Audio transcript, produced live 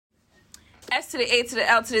to the A to the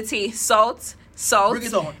L to the T. Salt. Bring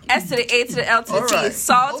it on. S to the A to the L to the T. Right.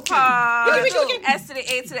 Salt. Okay. Pod. Okay. S to the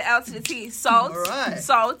A to the L to the T. Salt. Right.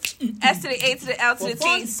 Salt. S to the A to the L to the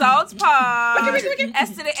T. Salt. Pod.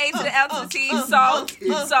 S to the A to the L to the T. Salt.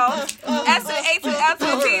 Salt. S to the A to the L to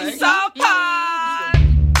the T. Salt. Pod.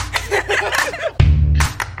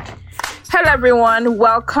 Hello everyone,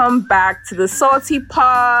 welcome back to the Salty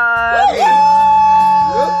Pod.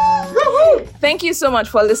 Thank you so much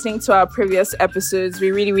for listening to our previous episodes.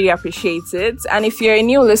 We really, really appreciate it. And if you're a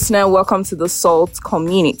new listener, welcome to the Salt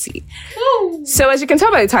community. So as you can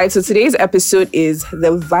tell by the title, today's episode is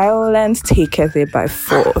The Violence Taketh It by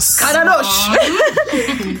Force.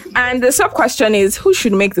 And the sub-question is, who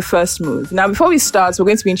should make the first move? Now, before we start, we're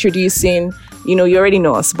going to be introducing, you already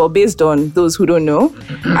know us, but based on those who don't know,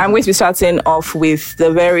 I'm going to be starting off with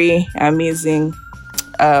the very amazing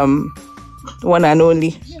one and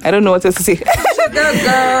only. I don't know what else to say.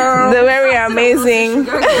 The very amazing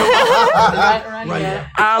mommy.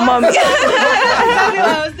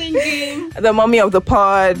 I was thinking. The mommy of the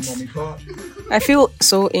pod. I feel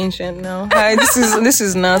so ancient now. Hi, this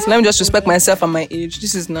is nuts. Let me just respect myself and my age.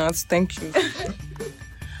 This is nuts. Thank you.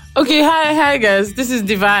 Okay, hi guys. This is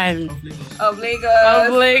Divine Of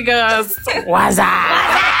Lagos. What's up?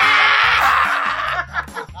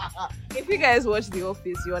 If you guys watch The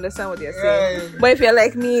Office, you understand what they're saying. But if you're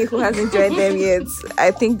like me, who hasn't joined them yet,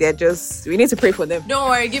 I think we need to pray for them. Don't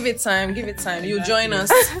worry, give it time. You'll join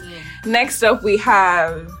us. Next up, we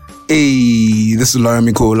have... Hey, this is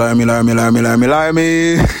Laramie Cole. Laramie. This is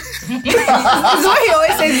what he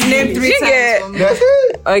always says his name 3 times.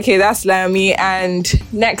 Okay, that's Laramie. And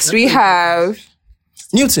next we have...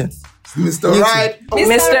 Newton. Mr. Right.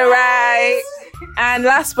 Mr. Right. And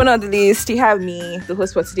last but not the least, you have me, the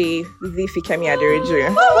host for today, the Fikemi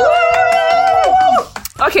Adereju.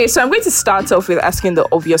 Okay, so I'm going to start off with asking the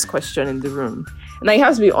obvious question in the room. Now, you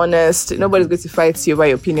have to be honest. Nobody's going to fight you about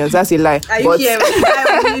your opinions. That's a lie. Are you here?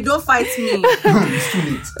 You don't fight me.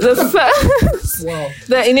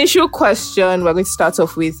 The initial question we're going to start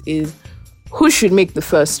off with is, who should make the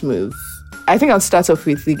first move? I think I'll start off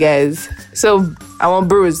with the guys. So, I want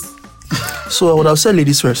Bruce. So I would have said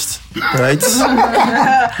ladies first, right?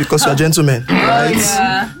 Because you're gentlemen, right?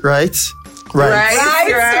 Yeah. Right. Right.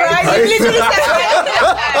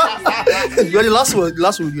 You're the last word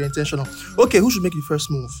you're intentional. Okay, who should make the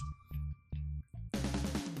first move?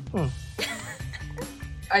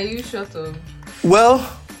 Are you short of? Well,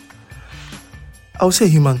 I would say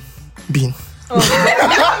human being. Wait,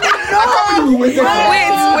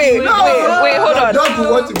 hold on.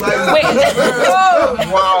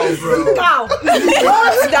 Wow, bro.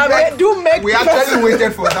 We actually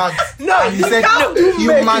waited for that. No, and he said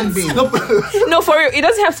human being. No, for real, it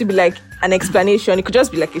doesn't have to be like an explanation. It could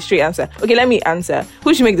just be like a straight answer. Okay, let me answer.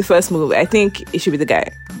 Who should make the first move? I think it should be the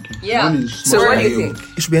guy. Yeah. So what do you think?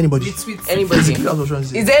 It should be anybody. Anybody. That's what I'm trying to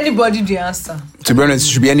say. Is anybody the answer? To be honest,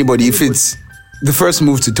 it should be anybody. If it's the first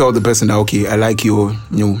move to tell the person that, okay, I like your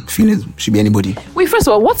feelings, should be anybody. Wait, first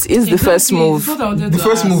of all, what is the first move? The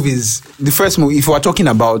first move, if we're talking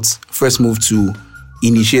about first move to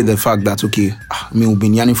initiate the fact that, okay, we've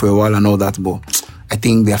been yearning for a while and all that, but I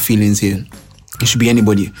think there are feelings here. It should be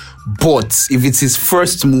anybody. But if it's his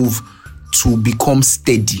first move to become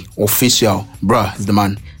steady, official, bruh, is the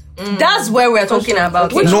man. That's where we're talking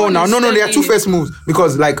about. No, there are two first moves.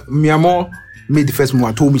 Because, like, Miamo made the first move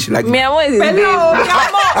and told me she liked me. Miamo is his babe.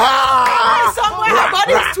 Somewhere her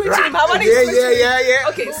body is twitching. Yeah.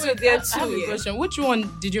 Okay, so there are two. Question. Which one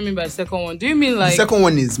did you mean by the second one? Do you mean like... The second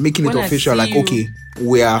one is making it when I official. see Like, you- okay,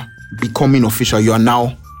 we are becoming official. You are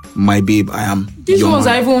now my babe. I am These your ones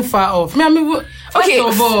man. are even far off. First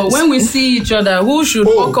of all, when we see each other, who should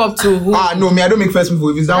walk up to who? No, I don't make first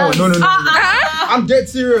move. If it's that one, no. I'm dead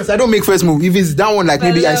serious. I don't make first move. If it's that one, like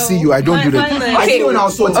maybe I see you, I don't do that. I see when I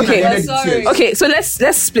was 14, Okay. I ended the tears. Okay, so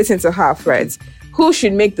let's split into half, right? Who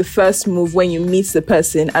should make the first move when you meet the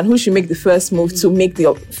person, and who should make the first move to make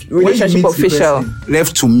the relationship official?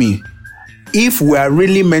 Left to me. If we are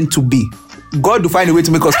really meant to be, God will find a way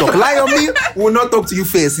to make us talk. Lie on me, we will not talk to you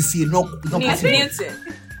first. You see, no possible.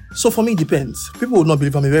 So for me, it depends. People would not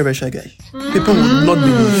believe I'm a very, very shy guy. People would not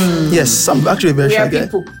believe. Yes, I'm actually a very shy guy.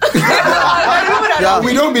 Yeah,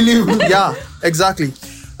 we don't believe. Yeah, exactly.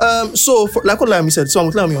 So, like what Liam said, so I'm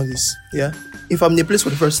with Liam on this. Yeah, if I'm in a place for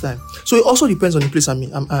the first time, so it also depends on the place I'm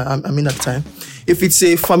in at the time. If it's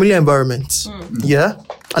a familiar environment, yeah,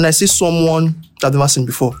 and I see someone that I've never seen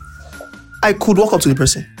before, I could walk up to the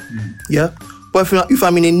person. Yeah, but if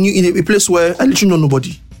I'm in a place where I literally know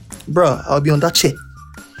nobody, bruh, I'll be on that chair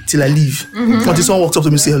till I leave. Until someone walks up to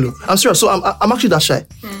me and say hello. I'm serious. So I'm actually that shy.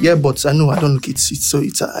 Yeah, but I know I don't look it. So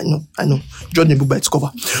it's I know. Judging a book by its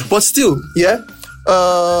cover. But still, yeah.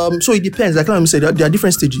 So it depends. Like I said, there are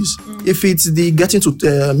different stages. If it's the getting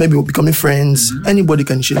to maybe becoming friends, anybody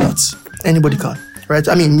can initiate that. Anybody can, right?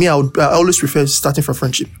 I mean, me, I always prefer starting from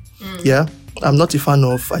friendship. Yeah, I'm not a fan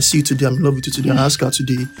of I see you today, I'm in love with you today, I ask out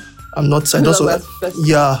today. I don't subscribe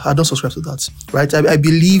to that, right? I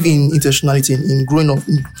believe in intentionality, in growing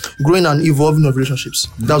and evolving of relationships.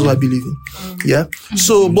 That's what I believe in. Yeah.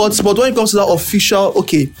 So, but when it comes to that official,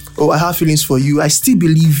 I have feelings for you, I still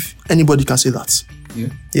believe anybody can say that.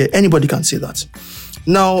 Yeah, anybody can say that.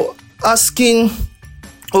 Now, asking,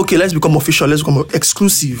 let's become official, let's become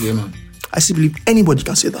exclusive. Yeah, man. I still believe anybody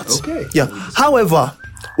can say that. Okay. Yeah. However,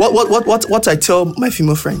 what I tell my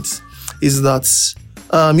female friends is that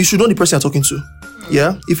you should know the person you're talking to.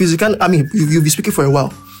 Yeah. If it's the kind, you'll be speaking for a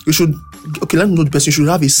while. You should let me know the person. You should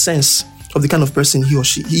have a sense of the kind of person he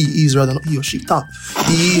is rather not he or she.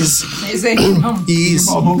 He is. He is.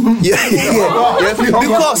 Yeah.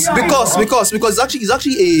 Because it's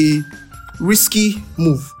actually a risky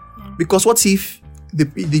move. Because what if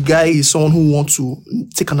the guy is someone who wants to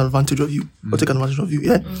take an advantage of you or take advantage of you?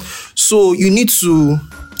 Yeah. So you need to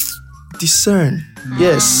discern.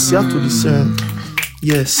 Yes, you have to discern.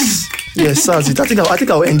 Yes, that's it. I think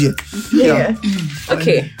I'll end here. Yeah.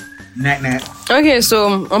 Okay. Okay,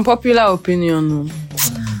 so unpopular opinion.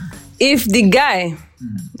 If the guy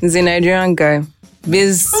is a Nigerian guy,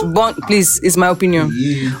 is my opinion.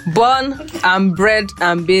 Born and bred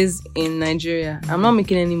and based in Nigeria, I'm not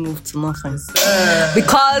making any move to nothing.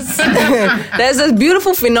 Because there's a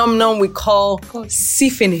beautiful phenomenon we call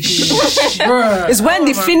C finish. It's when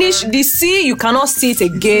the C, you cannot see it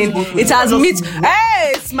again. It has met.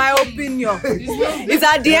 Hey, it's my opinion. It's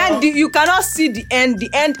at the end, you cannot see the end. The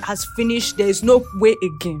end has finished. There is no way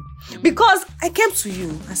again. Because I came to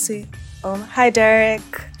you, I say, hi Derek.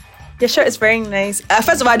 Your shirt is very nice.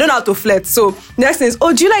 First of all, I don't know how to flirt. So next thing is,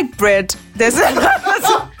 do you like bread?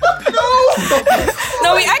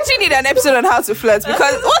 No, we actually need an episode on how to flirt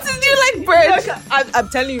because what is do you like bread? I'm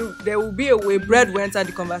telling you, there will be a way bread will enter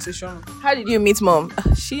the conversation. How did you meet mom?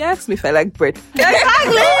 She asked me if I like bread.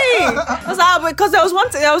 Exactly. Because there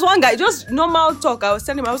was one guy, just normal talk. I was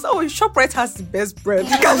telling him, ShopRite has the best bread.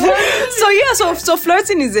 So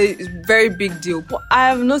flirting is a very big deal. But I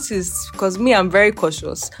have noticed, because me, I'm very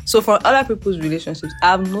cautious. So for other people's relationships,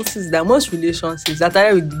 I've noticed that most relationships that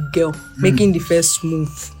are with the girl making the first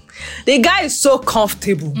move. The guy is so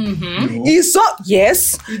comfortable. He's so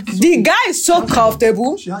the guy is so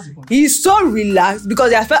comfortable. He's so relaxed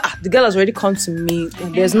because I felt the girl has already come to me.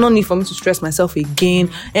 There's no need for me to stress myself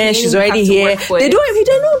again. And she's already here. They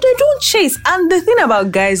don't chase. And the thing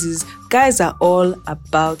about guys is guys are all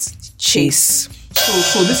about chase.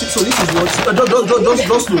 So this is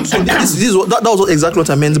what that was exactly what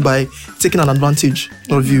I meant by taking an advantage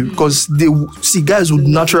of you, because they see guys would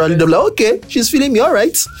naturally they're like, okay, she's feeling me, all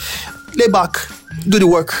right, lay back, do the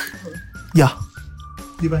work. Yeah.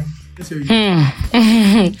 Divine.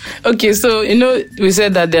 Okay, so we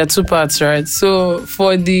said that there are two parts, right? So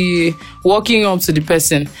for the walking up to the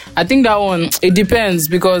person, I think that one, it depends,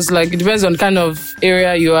 because it depends on kind of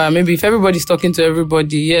area you are. Maybe if everybody's talking to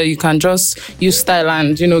everybody, you can just use style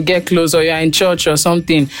and get close, or you're in church or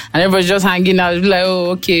something and everybody's just hanging out, be like, oh,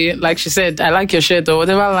 okay, like she said, I like your shirt, or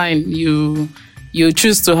whatever line you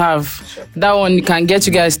choose to have. That one can get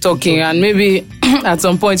you guys talking, and maybe at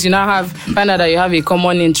some point find out that you have a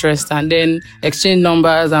common interest, and then exchange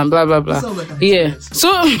numbers and blah blah blah. So but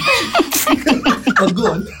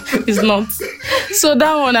go on. It's not. So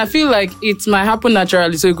that one, I feel like it might happen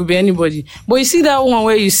naturally, so it could be anybody. But you see that one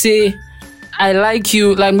where you say, I like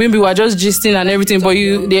you, like maybe we're just gisting and everything, but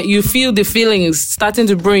you feel the feelings starting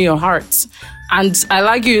to bring your heart, and I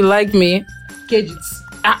like you like me. Cages.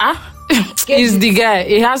 It's the guy.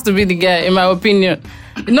 It has to be the guy, in my opinion.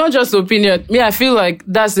 Not just opinion. Me, I feel like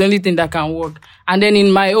that's the only thing that can work. And then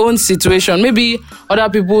in my own situation, maybe other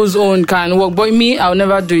people's own can work, but me, I'll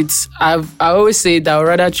never do it. I always say that I'd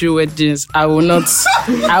rather chew wet jeans. I will not.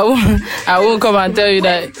 I won't come and tell you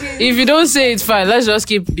that. If you don't say it's fine, let's just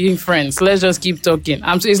keep being friends. Let's just keep talking.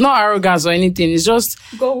 It's not arrogance or anything. It's just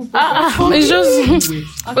it's just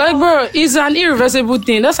like, bro, it's an irreversible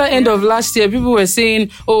thing. That's the end of last year. People were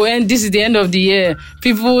saying, oh, and this is the end of the year.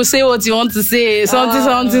 People say what you want to say, something.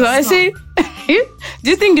 I say, do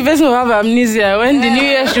you think the person will have amnesia when the new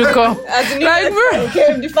year should come? Like, bro,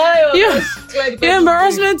 your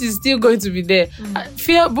embarrassment is still going to be there.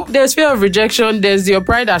 There's fear of rejection. There's your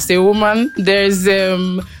pride as a woman. There's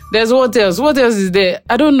There's what else? What else is there?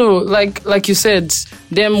 I don't know. Like you said,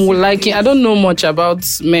 them liking. I don't know much about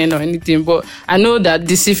men or anything, but I know that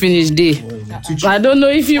the see finish day. I don't know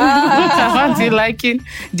if you about it liking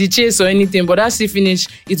the chase or anything, but that see finish,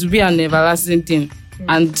 it will be an everlasting thing.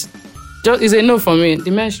 And just is a no for me.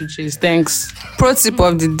 The men should chase. Thanks. Pro tip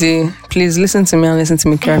of the day. Please listen to me and listen to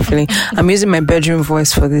me carefully. I'm using my bedroom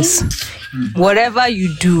voice for this. Whatever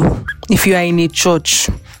you do, if you are in a church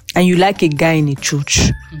and you like a guy in a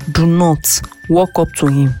church, do not walk up to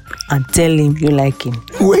him and tell him you like him.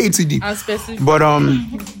 Way too deep. But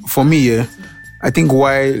for me, yeah, I think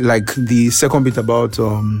why like the second bit about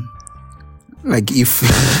like if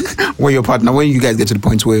when your partner, when you guys get to the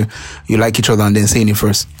point where you like each other and then saying it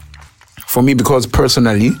first. For me, because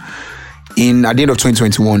personally, at the end of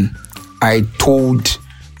 2021, I told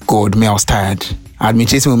God, I was tired. I had been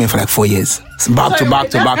chasing women for like 4 years. Back to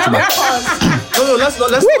back. No, let's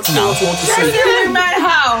not say what you want to say.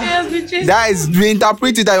 How? That is being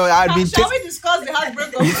interpreted that I had been Shall chasing. we discuss the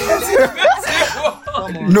heartbreak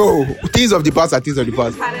of No, things of the past are things of the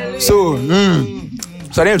past. So at the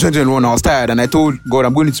end of 2021, I was tired and I told God,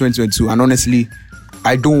 I'm going to 2022. And honestly,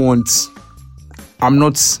 I'm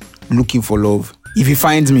not looking for love. If he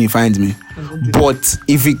finds me, he finds me. But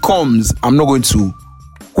if he comes, I'm not going to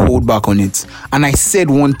hold back on it. And I said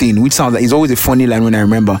one thing, which sounds like it's always a funny line when I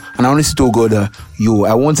remember. And I honestly told God that,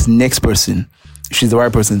 I want the next person, if she's the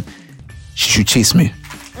right person, she should chase me.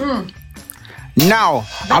 Now,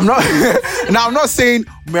 I'm not saying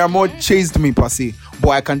Miramor chased me per se,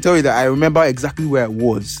 but I can tell you that I remember exactly where I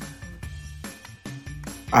was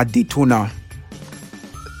at Daytona,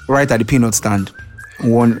 right at the peanut stand.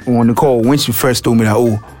 On the call, when she first told me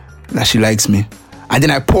that she likes me. And then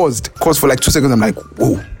I paused for like 2 seconds. I'm like,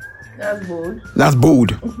 whoa. That's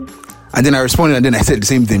bold. And then I responded and then I said the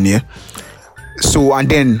same thing, yeah. So, and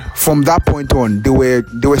then from that point on, there were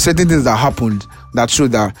certain things that happened that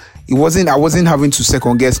showed that I wasn't having to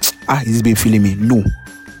second guess, is this babe feeling me? No.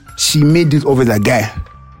 She made it over like, guy,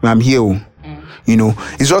 I'm here.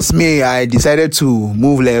 It's just me. I decided to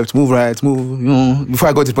move left, move right, before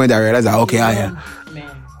I got to the point I realized that, okay, yeah.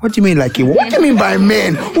 What do you mean like it? What do you mean by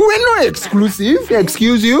men? We're not exclusive.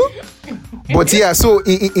 Excuse you. But yeah, so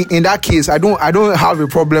in that case, I don't have a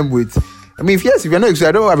problem with. I mean, if you're not exclusive,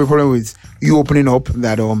 I don't have a problem with you opening up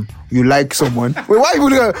that you like someone. Wait, why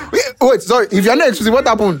you wait? Sorry, if you're not exclusive, what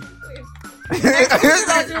happened?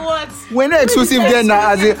 We're not exclusive then,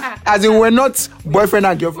 as in we're not boyfriend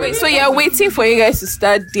and girlfriend. Wait, so you're waiting for you guys to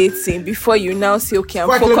start dating before you now say, okay, I'm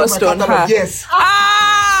focused on her. Yes.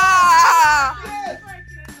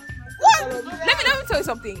 Let me tell you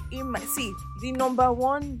something.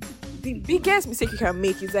 The biggest mistake you can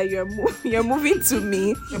make is that you're moving to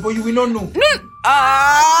me. Yeah, but you will not know.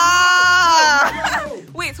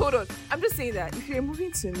 Wait, hold on. I'm just saying that if you're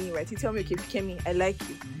moving to me, right, you tell me, okay, Kemi, I like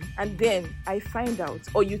you. And then I find out,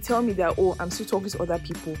 or you tell me that, I'm still talking to other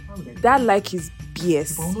people. That like is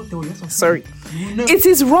BS. Sorry. It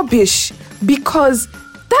is rubbish because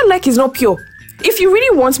that like is not pure. If you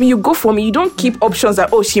really want me, you go for me. You don't keep options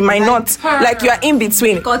that, she might not. Like, you are in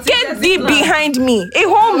between. Get deep behind me. Hey,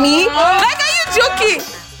 hold me. Like, are you joking?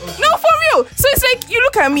 No, for real. So it's like, you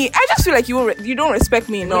look at me. I just feel like you don't respect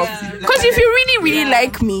me enough. Because if you really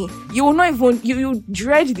like me, you will not even, you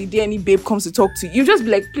dread the day any babe comes to talk to you. You just be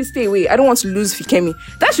like, please stay away. I don't want to lose Fikemi.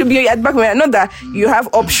 That should be at the back of my mind. Not that you have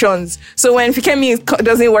options. So when Fikemi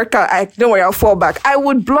doesn't work out, don't worry, I'll fall back. I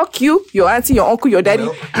would block you, your auntie, your uncle, your daddy,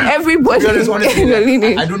 everybody.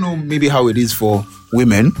 I don't know maybe how it is for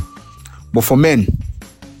women, but for men,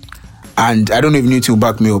 and I don't know if you need to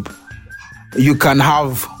back me up, you can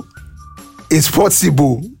have, it's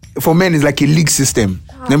possible. For men, it's like a league system.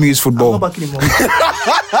 Let me use football.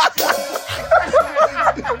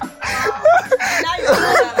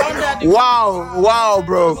 Wow,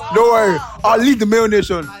 bro. Don't worry. I'll lead the male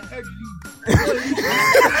nation.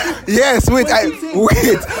 Yes, wait. I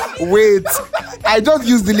just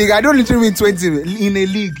use the league. I don't literally mean 20. In a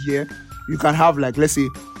league, yeah, you can have like, let's say,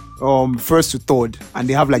 first to third, and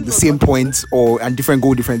they have like the same points and different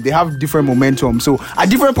goal different. They have different momentum. So at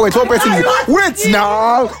different points, one person is wait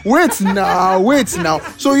now.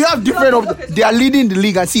 So you have different they are leading the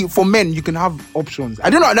league. And see, for men, you can have options.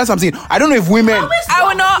 I don't know. That's what I'm saying. I don't know if women. I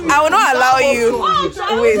will not allow you.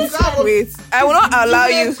 Wait. I will not allow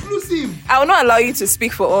you. I will not allow you to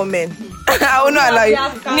speak for all men. I will not allow you.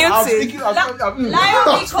 Newton.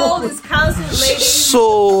 Lion called his council lady.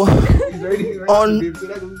 So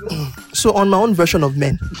on my own version of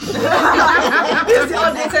men. This is the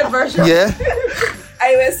updated version. Yeah.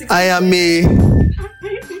 I am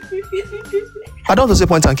I don't want to say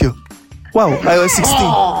point and kill. Wow, I was 16. You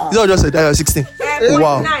know what I just said? I was 16.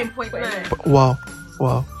 Wow. 9.9.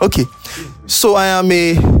 Wow. Okay. So I am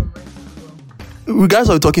regardless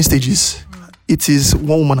of the talking stages, it is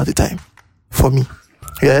one woman at a time for me.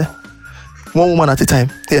 Yeah. One woman at a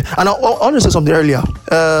time. Yeah. And I want to say something earlier.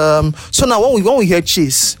 So now when we hear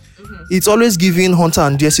chase, it's always giving hunter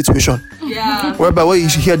and deer situation. Yeah. Whereby when you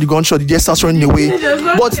hear the gunshot, the deer starts running away.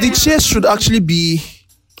 But the chase should actually be,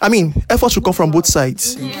 effort should come from both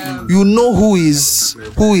sides. Yeah. You know who is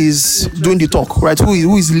doing the talk, right?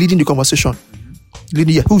 Who is leading the conversation?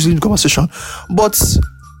 Who's leading the conversation? But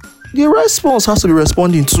the response has to be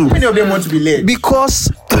responding too. Many of them want to be led. Because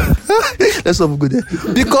let's not go there.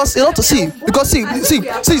 Because a lot to see. Because see.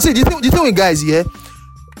 The thing with guys here,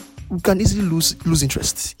 we can easily lose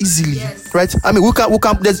interest easily, Yes. right? We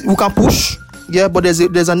can push, yeah, but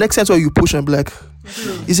there's an extent where you push and be like,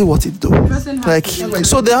 is it worth it though? Like,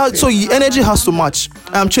 so the energy has to match.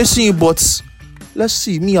 I'm chasing you, but let's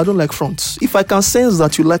see. Me, I don't like fronts. If I can sense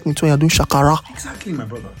that you like me too, and you're doing shakara. Exactly, my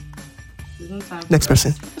brother. Next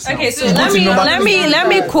person. Okay, so let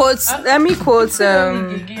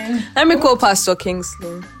me quote Pastor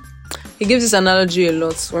Kingsley. He gives this analogy a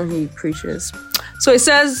lot when he preaches. So he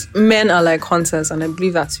says men are like hunters, and I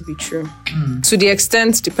believe that to be true. To the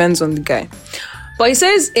extent depends on the guy. But he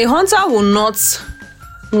says a hunter will not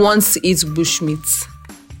want to eat bushmeat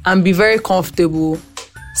and be very comfortable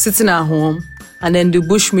sitting at home, and then the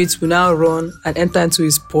bushmeat will now run and enter into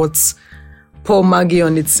his pots, pour Maggi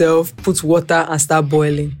on itself, put water and start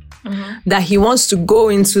boiling. That he wants to go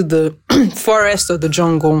into the forest or the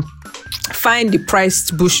jungle, find the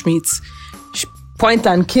priced bushmeat, point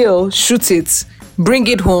and kill, shoot it, bring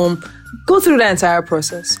it home, go through the entire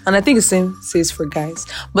process. And I think the same says for guys.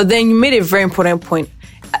 But then you made a very important point.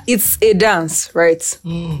 It's a dance, right?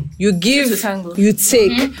 You give, you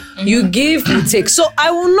take. You give, you take. So I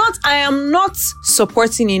am not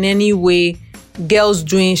supporting in any way girls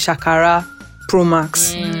doing Shakara Pro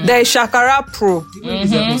Max. There is Shakara Pro.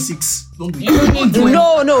 6. Don't be.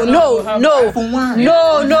 No.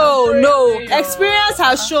 Experience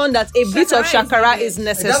has shown that a bit of Shakara is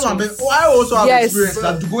necessary. I also have Yes. experience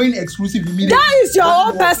that going exclusive immediately. That is your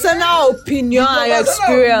own personal opinion and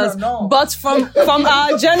experience. No. But from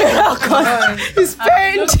our general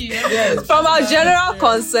from our general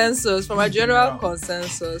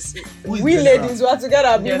consensus, we ladies were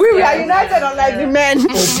together. We are united unlike the men.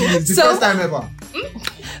 It's the first time ever.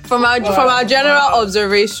 From our general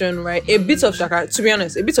observation, right, a bit of shakara, to be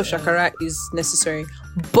honest, a bit of shakara is necessary.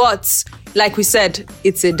 But, like we said,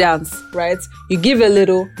 it's a dance, right? You give a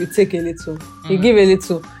little, you take a little. You give a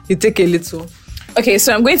little, you take a little. Okay,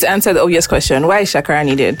 so I'm going to answer the obvious question. Why is shakara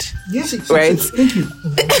needed? Yes, Right. Thank you.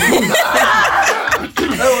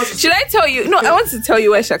 Should I tell you? No, I want to tell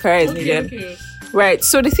you why shakara is needed. Okay. Right.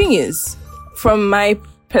 So the thing is, from my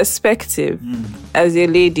perspective as a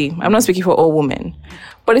lady, I'm not speaking for all women,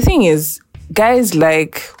 but the thing is, guys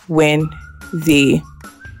like when they...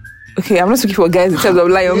 Okay, I'm not speaking for guys in terms of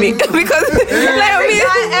lie on me because lie on me.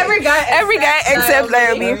 Every guy except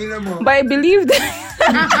lie on me. But I believe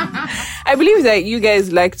that you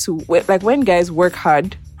guys like to, like when guys work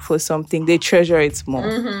hard for something, they treasure it more.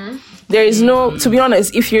 There is no, to be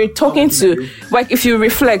honest, if you're talking to, like if you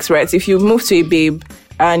reflect, right, if you move to a babe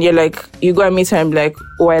and you're like, you go and meet her and be like,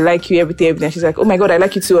 oh, I like you, everything. She's like, oh my God, I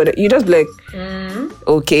like you too. You just be like,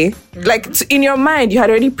 okay. Like in your mind, you had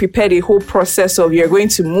already prepared a whole process of you're going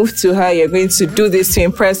to move to her, you're going to do this to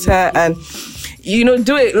impress her and,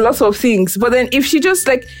 do lots of things. But then if she just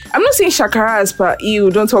like, I'm not saying shakara as per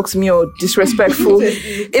you, don't talk to me or disrespectful.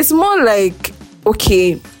 It's more like,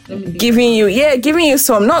 okay, giving you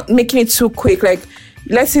some, not making it too quick, like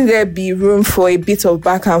letting there be room for a bit of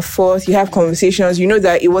back and forth. You have conversations, you know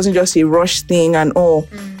that it wasn't just a rush thing and all.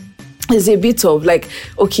 There's a bit of like,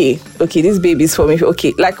 okay, this baby's for me.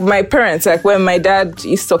 Okay, like my parents, like when my dad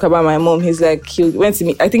used to talk about my mom, he's like, he went to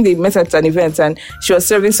me, I think they met at an event and she was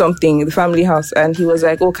serving something in the family house and he was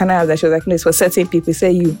like, oh, can I have that? She was like, no, it's for certain people. He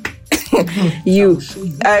said, you,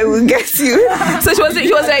 I will get you. So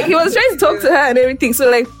he was trying to talk to her and everything. So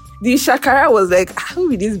like, the shakara was like, who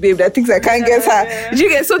be this babe that thinks I can't get her? Did you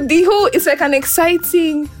get? So the whole, it's like an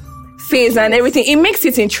exciting phase and everything. It makes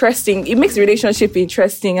it interesting. It makes the relationship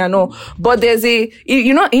interesting and all. But there's you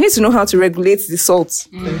need to know how to regulate the salt.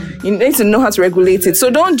 You need to know how to regulate it.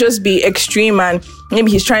 So don't just be extreme and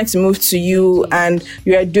maybe he's trying to move to you and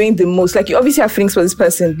you are doing the most. Like you obviously have feelings for this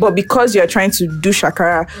person, but because you're trying to do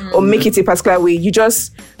shakara or make it a particular way, you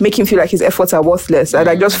just make him feel like his efforts are worthless and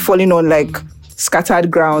like just falling on like scattered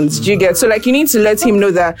grounds. Do you get? So like you need to let him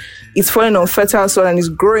know that it's falling on fertile soil and it's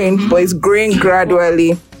growing, but it's growing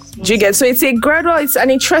gradually. Do you get? So it's a gradual, it's an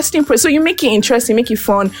interesting process. So you make it interesting, make it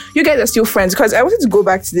fun. You guys are still friends. Because I wanted to go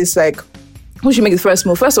back to this, like, who should make the first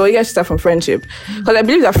move? First of all, you guys should start from friendship. Because I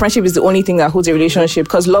believe that friendship is the only thing that holds a relationship,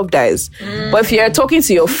 because love dies. But if you're talking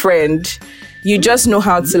to your friend, you just know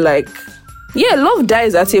how to, like, love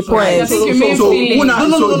dies at a point. So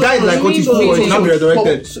died like what is called, it's not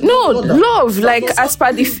resurrected. No, love, like, as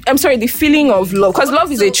per the feeling of love. Because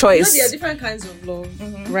love is a choice. There are different kinds of love,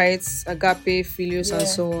 right? Agape, philios, and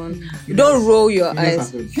so on. You don't roll your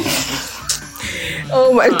eyes.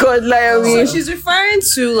 Oh my God, So she's referring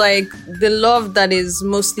to like the love that is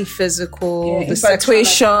mostly physical, the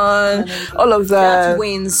infatuation, all of that that.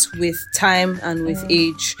 wanes with time and with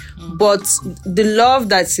age. But the love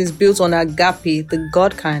that is built on agape, the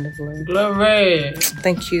God kind of love. Glory.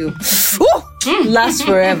 Thank you. Lasts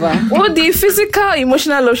forever. Oh, the physical,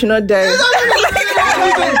 emotional love should not die.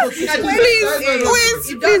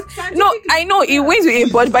 Please. No, I know it wins with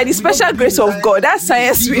it, but by the special grace of God, that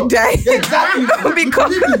science will die. Exactly.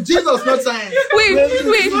 Because Jesus, not science. wait.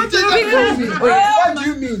 What do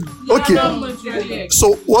you mean? Okay.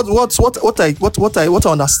 So what I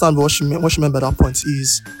understand what she meant by that point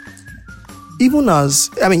is, even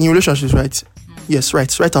as in relationships, right? Yes,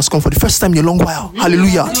 right has come for the first time in a long while.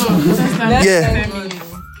 Hallelujah. Yeah.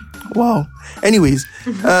 Wow. Anyways,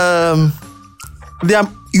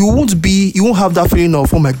 you won't have that feeling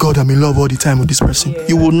of, oh my God, I'm in love all the time with this person.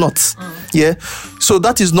 You will not. Yeah. So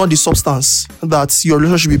that is not the substance that your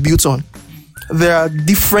relationship is built on. There are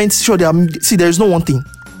different. There is no one thing.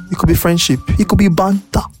 It could be friendship. It could be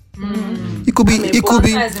banter. It could be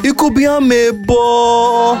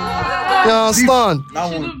amebo. You understand?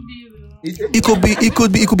 It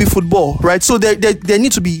could be football, right? So there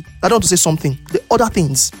need to be, I don't want to say something, the other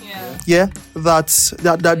things,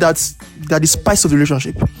 that is spice of the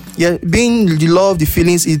relationship. Yeah, being the love, the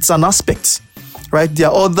feelings, it's an aspect, right? There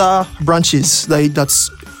are other branches that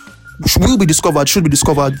should be discovered.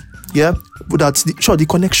 Yeah, but that's the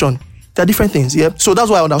connection. There are different things. Yeah, so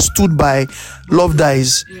that's why I understood by love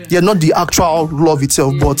dies. Yeah, not the actual love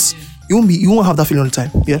itself, but you won't have that feeling all the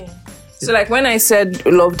time. Yeah. So like when I said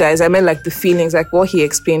love dies, I meant like the feelings, like what he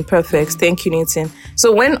explained. Perfect. Thank you, Newton.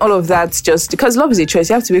 So when all of that's just, because love is a choice,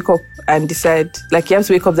 you have to wake up and decide, like you have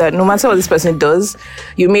to wake up that no matter what this person does,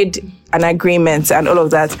 you made an agreement and all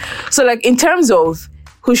of that. So like in terms of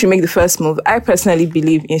who should make the first move, I personally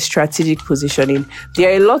believe in strategic positioning.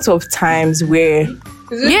 There are a lot of times where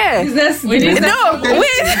Wait, let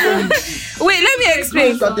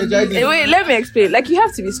me explain. Like, you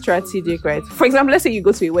have to be strategic, right? For example, let's say you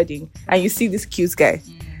go to a wedding and you see this cute guy.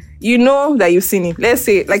 You know that you've seen him. Let's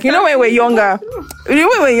say, like, when we're younger,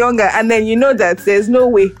 and then you know that there's no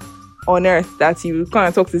way on earth that you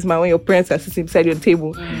can't talk to this man when your parents are sitting beside your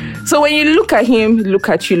table. So when you look at him, look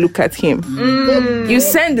at him. You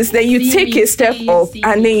send this, then you take a step up,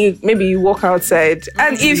 and then you walk outside.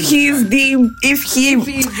 And if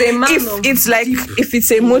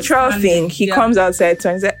it's a mutual thing, he comes outside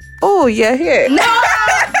and he's like, oh, you're here. No.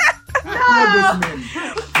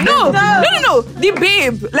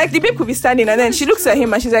 The babe could be standing, and then she looks at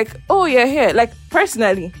him and she's like, oh, you're here. Like,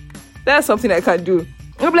 personally, that's something I can do.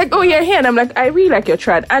 I'm like, oh, you're here. And I'm like, I really like your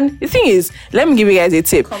trad. And the thing is, let me give you guys a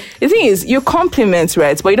tip. The thing is, you compliment,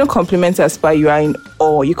 right? But you don't compliment as per you are in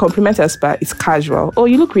awe. You compliment as per it's casual. Oh,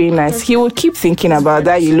 you look really nice. He will keep thinking about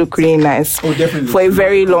that. You look really nice. Oh, definitely. For a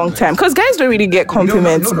very long time. Because guys don't really get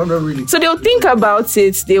compliments. No, really. So they'll think about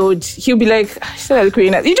it. He'll be like, she said I look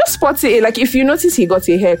really nice. You just spot it. Like, if you notice he got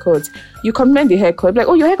a haircut, you compliment the haircut. Like,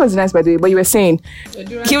 oh, your haircut is nice, by the way. But you were saying,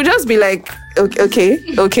 he'll just be like, okay.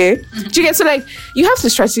 Do you get? So like, you have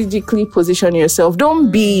to strategically position yourself.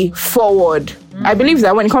 Don't be forward. I believe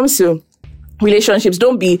that when it comes to relationships,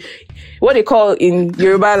 don't be what they call in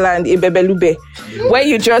Yoruba land a bebelube, where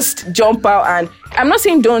you just jump out. And I'm not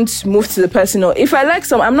saying don't move to the person, or if I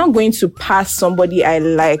like I'm not going to pass somebody I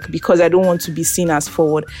like because I don't want to be seen as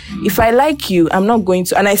forward. If I like you, I'm not going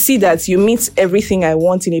to, and I see that you meet everything I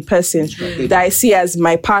want in a person that I see as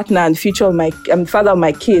my partner and future of my father of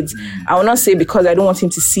my kids. I will not say because I don't want him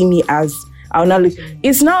to see me as I'll not look.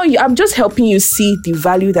 It's now I'm just helping you see the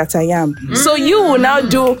value that I am. So you will now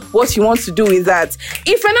do what you want to do with that.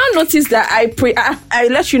 If I now notice that I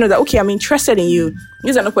let you know that, okay, I'm interested in you.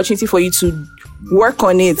 Here's an opportunity for you to work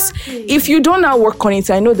on it. If you don't now work on it,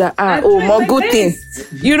 I know that more good thing.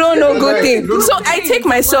 You don't know good thing. So I take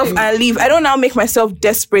myself and leave. I don't now make myself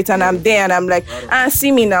desperate and I'm there and I'm like,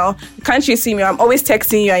 see me now. can't you see me? I'm always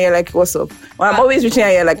texting you and you're like, what's up? Or I'm always reaching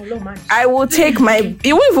and you're like, I will take my,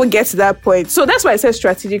 you won't even get to that point. So that's why I said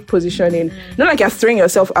strategic positioning. Not like you're throwing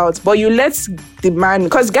yourself out, but you let the man,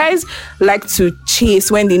 because guys like to chase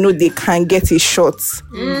when they know they can get a shot.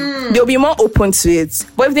 They'll be more open to it.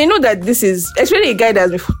 But if they know that this is, especially a guy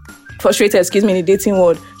that's been frustrated, in the dating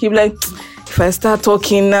world, he'll be like, if I start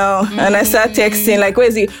talking now and I start texting, like, where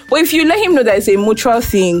is he? But if you let him know that it's a mutual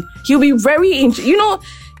thing, he'll be very,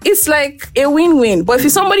 it's like a win-win. But if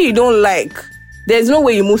it's somebody you don't like, there's no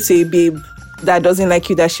way you move to a babe that doesn't like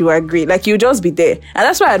you that she will agree. Like, you just be there. And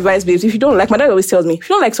that's why I advise babes, if you don't like, my dad always tells me, if you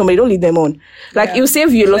don't like somebody, don't leave them on. Like, it'll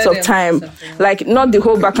save you a lot of time. Like, not the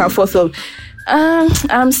whole back and forth of,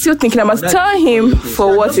 I'm still thinking. I must tell him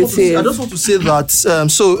for what it is. I just want to say that.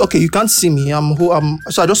 So okay, you can't see me.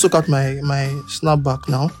 So I just took out my snapback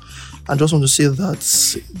now. I just want to say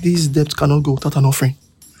that these debts cannot go without an offering.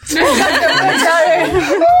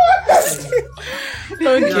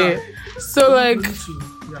 Okay, so like,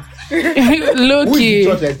 Loki. Who is the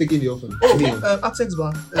church that's taking the offering? Access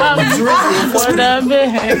Bank.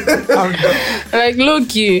 Like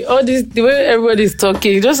Loki, all this, the way everybody's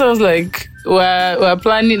talking, it just sounds like we're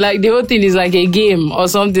planning, like the whole thing is like a game or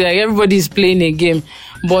something, like everybody's playing a game.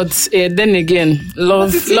 But then again,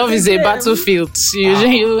 love is a battlefield.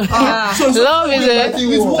 Love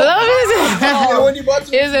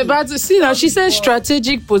is a battle. See now, she said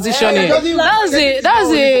strategic positioning.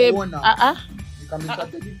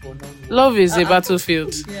 Love is a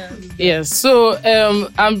battlefield. Yes. So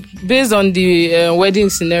I'm based on the wedding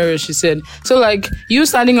scenario she said. So like you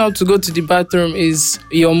standing up to go to the bathroom is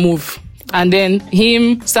your move. And then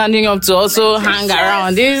him standing up to also hang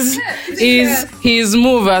around is his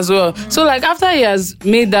move as well. So like after he has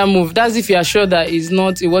made that move, that's if you are sure that it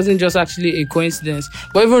wasn't just actually a coincidence.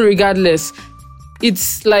 But even regardless,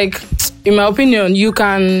 it's like, in my opinion,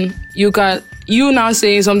 you now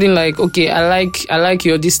saying something like, okay, I like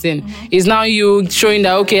your this thing. It's now you showing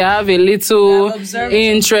that, okay, I have a little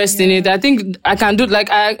interest in it. I think I can do,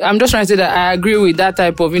 like, I'm just trying to say that I agree with that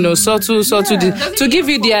type of, subtle, to give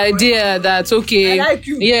you the idea that, okay, I like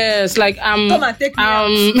you. Yes, like, Come and take me out.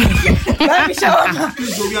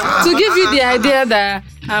 to give you the idea that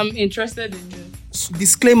I'm interested in you.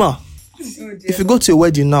 Disclaimer. If you go to a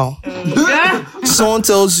wedding now, someone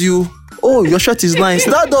tells you, oh, your shirt is nice.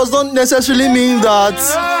 That does not necessarily mean that.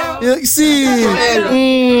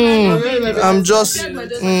 I'm just.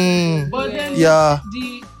 Yeah.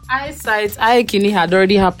 The eyesight, eye kidney had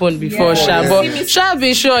already happened before, Sha. But Sha,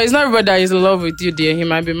 be sure, it's not everybody that is in love with you, dear. He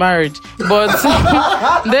might be married. But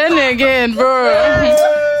then again, bro,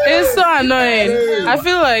 it's so annoying. I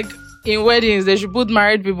feel like in weddings, they should put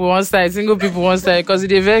married people one side, single people one side, because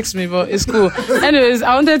it vex me, but it's cool. Anyways,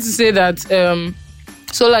 I wanted to say that.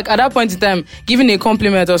 So like at that point in time, giving a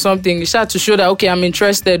compliment or something, start to show that, okay, I'm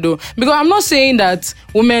interested though. Because I'm not saying that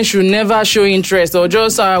women should never show interest or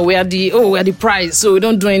just we're the prize, so we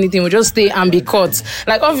don't do anything, we just stay and be caught.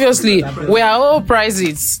 Like obviously we are all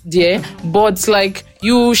prizes, dear, but like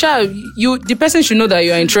the person should know that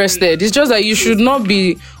you're interested. It's just that you should not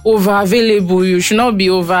be over available. You should not be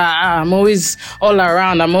over, I'm always all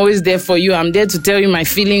around. I'm always there for you. I'm there to tell you my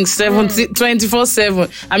feelings 24/7.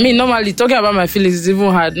 I mean, normally talking about my feelings is even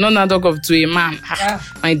hard. Not talk of to a man.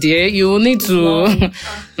 My dear, you will need to.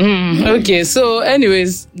 Okay, so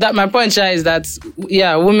anyways, that my point is that,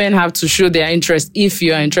 women have to show their interest if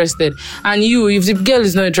you are interested. And if the girl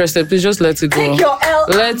is not interested, please just let it go. Take your L.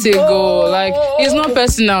 Let it go. Like, it's not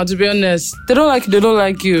personal, to be honest. They don't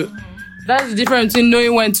like you. That's the difference between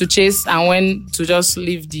knowing when to chase and when to just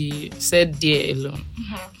leave the said deer alone.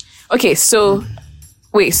 Okay, so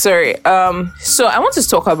wait, sorry. So I want to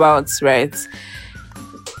talk about, right,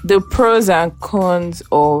 the pros and cons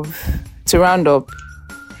of, to round up,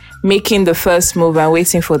 making the first move and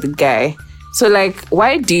waiting for the guy. So like,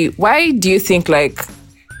 why do you think, like,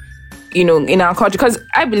 in our culture, because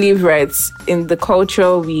I believe, right, in the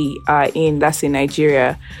culture we are in, that's in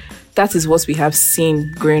Nigeria, that is what we have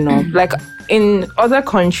seen growing up. Like in other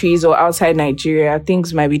countries or outside Nigeria,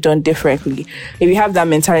 things might be done differently. If you have that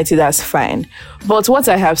mentality, that's fine. But what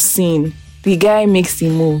I have seen, the guy makes the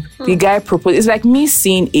move. The guy proposes. It's like me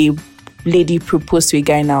seeing a lady propose to a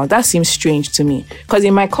guy now. That seems strange to me. Because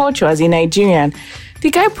in my culture, as a Nigerian, the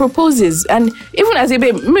guy proposes, and even as a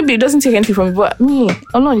babe, maybe it doesn't take anything from me, but me,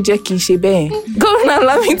 God and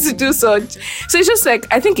allow me to do such. So it's just like,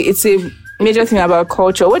 I think it's a major thing about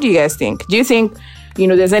culture. What do you guys think? Do you think,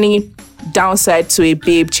 there's any downside to a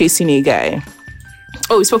babe chasing a guy?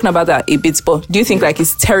 Oh, we've spoken about that a bit, but do you think like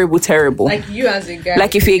it's terrible? Like you as a guy.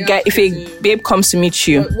 Like if a babe comes to meet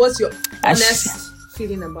you. What's your honest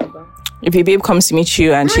feeling about that? If a babe comes to meet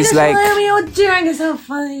you and she's like, you're doing is so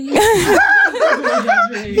funny.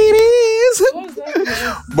 It is.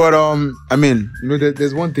 But I mean,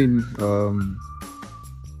 there's one thing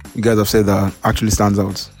you guys have said that actually stands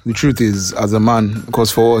out. The truth is, as a man,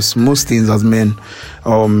 because for us, most things as men,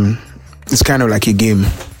 it's kind of like a game.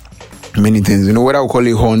 Many things, whether we call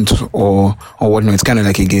it hunt or whatnot, it's kind of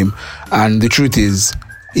like a game. And the truth is,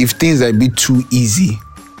 if things are a bit too easy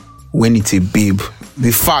when it's a babe,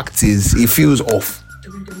 the fact is, it feels off.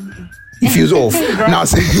 It feels off. Now,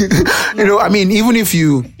 I mean, even if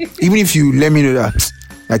you let me know that,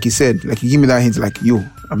 like you said, like you give me that hint, like, yo,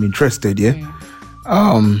 I'm interested, yeah.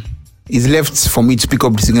 It's left for me to pick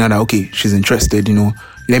up the signal that, okay, she's interested,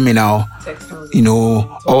 let me now,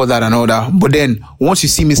 all that and all that. But then once you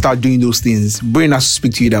see me start doing those things, brain has to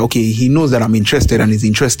speak to you that, okay, he knows that I'm interested and is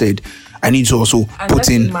interested. I need to also put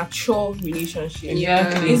in a mature relationship.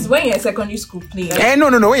 Yeah. It's when you're in secondary school playing.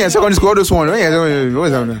 No. When you're in secondary school, all those one.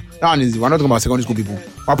 That one is, we're not talking about secondary school people.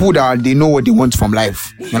 People that they know what they want from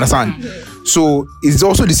life. You understand? So it's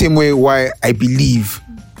also the same way why I believe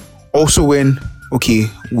also when, okay,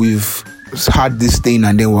 we've had this thing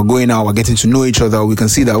and then we're going out, we're getting to know each other, we can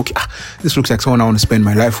see that, okay, this looks like someone I want to spend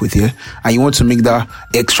my life with here. And you want to make that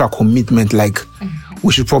extra commitment, like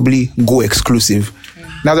we should probably go exclusive.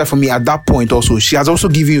 That's why for me, at that point also, she has also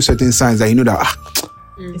given you certain signs that that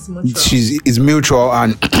it's mutual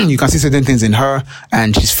and you can see certain things in her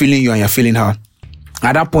and she's feeling you and you're feeling her.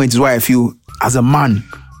 At that point is why I feel, as a man,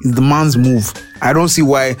 it's the man's move. I don't see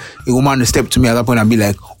why a woman will step to me at that point and be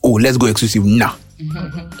like, oh, let's go exclusive. Nah.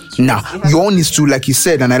 Your own is to, like you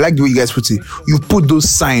said, and I like the way you guys put it, you put those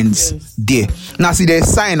signs there. Now see, there's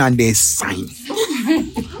sign and there's sign.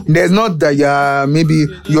 There's not that maybe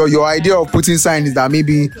your idea of putting sign is that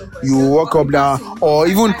maybe you walk up down or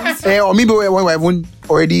even or maybe when we're even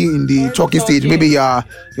already in the talking stage, maybe you are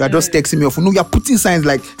just texting me off. No, you're putting signs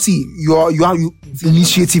like, see, you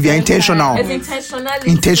initiative, you're intentional. It's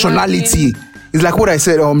Intentionality. It's like what I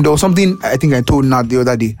said. There was something I think I told Nat the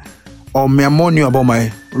other day. My mom knew about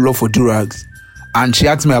my love for durags, and she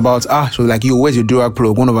asked me about she was like, yo, where's your durag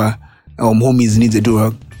plug? One of her homies needs a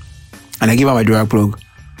durag, and I gave her my durag plug.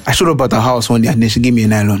 I showed up at her house one day and then she gave me a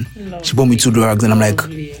nylon. She bought me 2 durags and I'm like,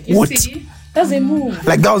 what? That's a move.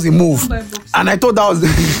 Like that was a move. And I thought that was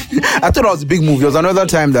a big move. There was another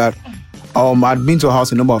time that I'd been to her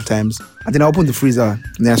house a number of times and then I opened the freezer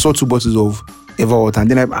and then I saw 2 bottles of Eva water, and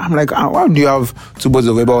then I'm like, why do you have 2 bottles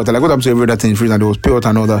of Eva water? Like, what happened to every other thing in the freezer? And there was pure water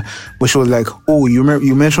and all that. But she was like, oh, you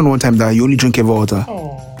mentioned one time that you only drink Eva water.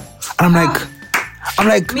 And I'm like,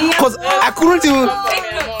 because I couldn't even,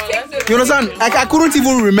 you understand? Like, I couldn't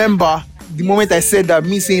even remember the moment I said that,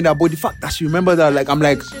 me saying that, but the fact that she remembered that, like, I'm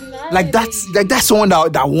like that's someone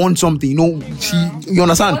that wants something, you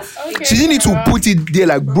understand? Okay, she didn't need to put it there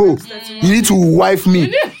like, bro, you need to wife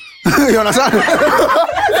me. You understand?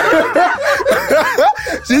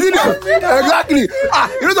 She didn't exactly.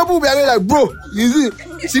 Some people be like, bro,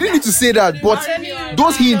 she didn't need to say that, but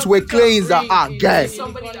those hints were clear that guy,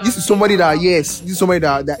 this is somebody that this is somebody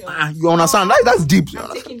that you understand? That's deep.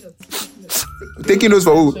 Taking notes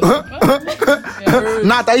for who?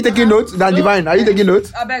 Nat, are you taking notes? That Divine, are you taking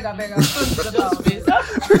notes? I beg.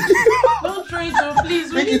 Don't trade it,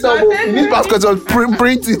 please. Pick it up. You need basket,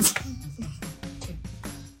 print it.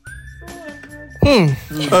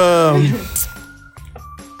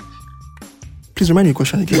 Please remind me your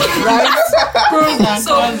question again.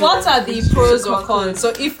 So what are the pros or cons?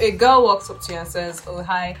 So if a girl walks up to you and says, oh,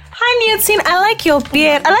 hi Newton, I like your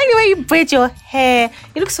beard, I like the way you braid your hair,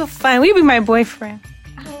 you look so fine, will you be my boyfriend?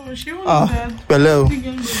 Oh, she wants that. Hello.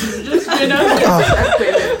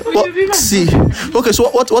 See, okay, so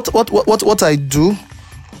what I do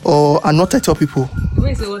and what I tell people.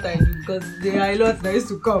 Wait, say what I do, because there are a lot that used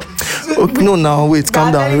to come. Okay, no, now wait,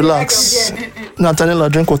 calm down, relax. Nathaniela,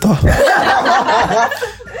 drink water.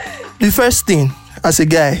 The first thing as a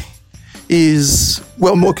guy is,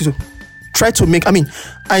 okay, so try to make,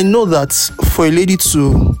 I know that for a lady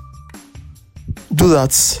to do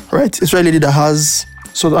that, right? It's a lady that has,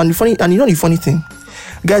 and the funny thing,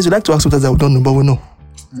 guys, we like to ask something that we don't know, but we know.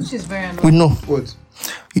 Which is very annoying. We know. What?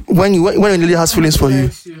 When a lady has feelings for you,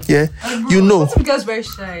 yeah, you know. Because very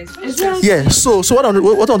shy. Yeah. So what I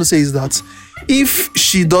want to say is that if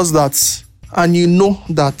she does that, and you know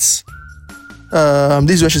that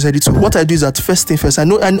this is where she's headed to, what I do is that first thing first. I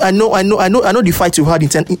know the fight you had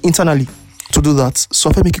internally to do that. So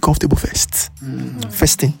I make it comfortable first.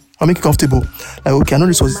 First thing, I'll make it comfortable. Like, okay, I know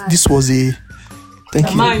this was a. Thank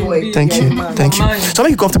you. So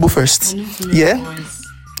make it comfortable first. Yeah.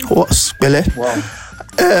 Wow.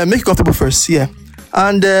 Make it comfortable first, yeah.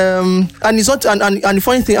 And it's not, and the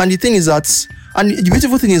funny thing, and the thing is that, and the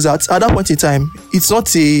beautiful thing is that at that point in time, it's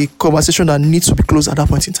not a conversation that needs to be closed at that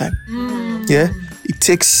point in time. Yeah, it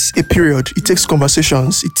takes a period, it takes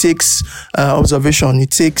conversations, it takes observation,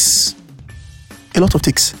 it takes a lot of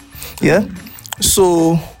takes. Yeah,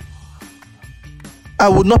 so I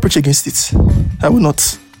would not preach against it. I would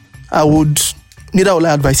not. Neither will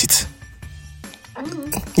I advise it.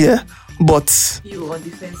 Yeah, but You on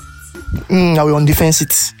defense. I will on defense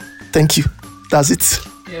it. Thank you. That's it.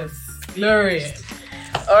 Yes. Glory.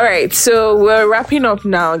 All right, so we're wrapping up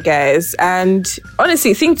now, guys. And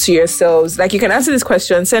honestly, think to yourselves, like, you can answer this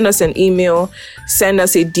question, send us an email, send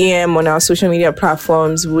us a DM on our social media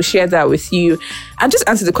platforms. We'll share that with you. And just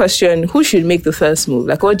answer the question, who should make the first move?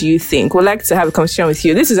 Like, what do you think? We'd like to have a conversation with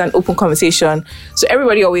you. This is an open conversation. So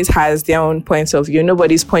everybody always has their own point of view.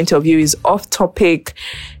 Nobody's point of view is off topic,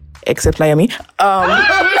 except Layami.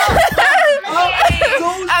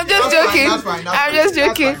 I'm just joking. I'm just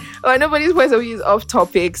joking. Well, nobody's point of view is off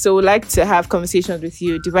topic, so we'd like to have conversations with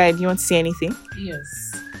you. Divine, you want to say anything?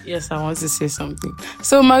 Yes, I want to say something.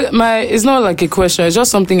 So my it's not like a question, it's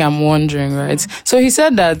just something I'm wondering, right? So he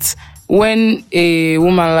said that when a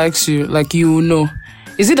woman likes you, like, you know.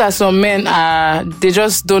 Is it that some men they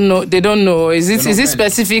just don't know, they don't know? Is it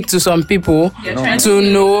specific to some people to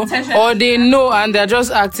know, or they know and they're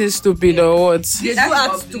just acting stupid, or what? They do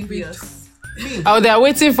act stupid. Or they're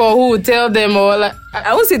waiting for who will tell them, or like,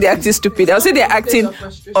 I won't say they're acting stupid. I'll say they're acting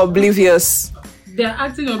oblivious. they're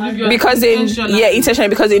acting oblivious Because intentionally,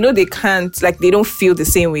 because they know they can't, like, they don't feel the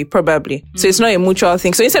same way, probably. So it's not a mutual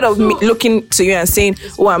thing. So instead of me looking to you and saying,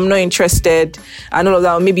 oh, I'm not interested, and all of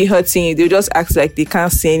that, or maybe hurting you, they just act like they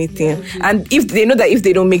can't say anything. And if they know that if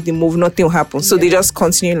they don't make the move, nothing will happen. So they just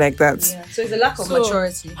continue like that. So it's a lack of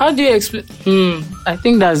maturity. How do you explain? I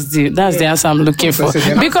think that's the answer I'm looking for.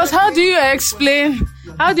 Because how do you explain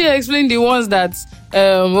the ones that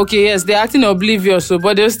okay, yes, they're acting oblivious,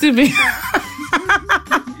 but they'll still be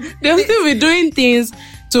doing things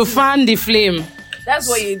to fan the flame. That's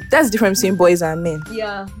the difference between boys and men.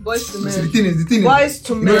 Yeah, boys to men. The thing is, Boys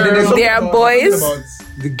to men. They are boys.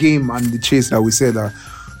 the game and the chase that we said that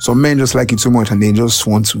some men just like it too much and they just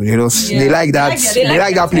want to. They like that. They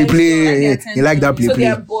like that play. They like that play. So they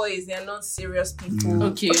are boys. They are not serious people.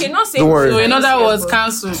 Okay, not saying. Don't worry. so in other words,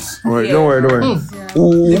 cancelled. Don't worry.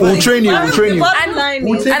 We'll train you. And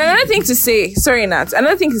another thing to say, sorry, Nat.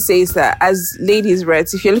 Another thing to say is that as ladies,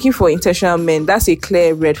 right, if you're looking for intentional men, that's a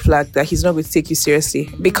clear red flag that he's not going to take you seriously.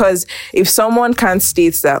 Because if someone can't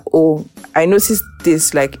state that, oh, I noticed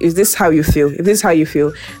this, like, is this how you feel? If this is how you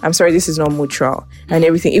feel, I'm sorry, this is not mutual and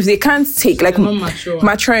everything. If they can't take, like,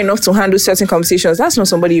 mature enough to handle certain conversations, that's not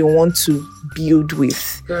somebody you want to build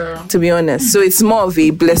with, to be honest. So it's more of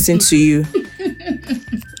a blessing to you.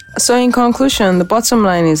 So in conclusion, the bottom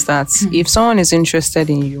line is that if someone is interested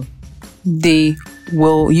in you, you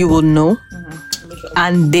will know,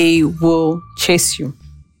 and they will chase you.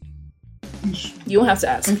 You won't have to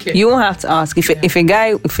ask. Okay. You won't have to ask. If a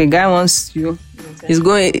guy wants you, he's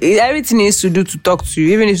going. Everything he needs to do to talk to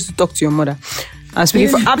you, even if it's to talk to your mother. I'm speaking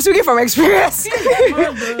from experience. even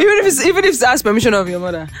if it's to ask permission of your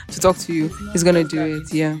mother to talk to you, he's gonna do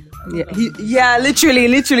it. Yeah.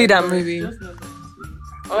 Literally that movie.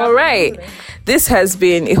 All right. This has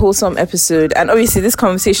been a wholesome episode, and obviously this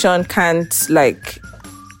conversation can't, like,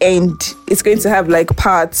 end. It's going to have, like,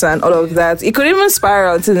 parts and all of that. It could even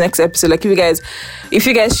spiral to the next episode. Like, if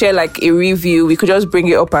you guys share, like, a review, we could just bring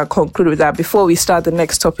it up and conclude with that before we start the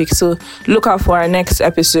next topic. So look out for our next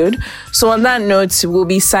episode. So on that note, we'll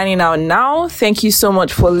be signing out now. Thank you so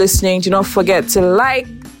much for listening. Do not forget to like.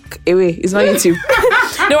 Wait, it's not YouTube.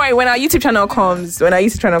 Don't worry, when our YouTube channel comes,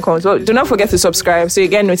 well, do not forget to subscribe so you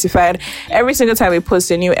get notified every single time we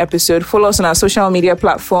post a new episode. Follow us on our social media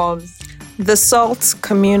platforms. The Salt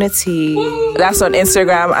Community. That's on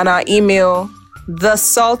Instagram, and our email, The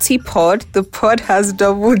Salty Pod. The pod has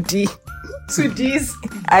double D. 2 Ds.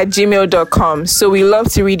 at gmail.com. So we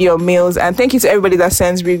love to read your mails, and thank you to everybody that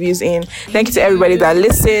sends reviews in. Thank you to everybody that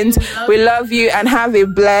listens. We love you, and have a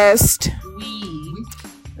blessed.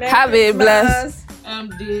 Yes.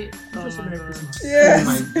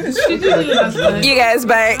 You guys,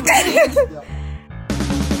 bye.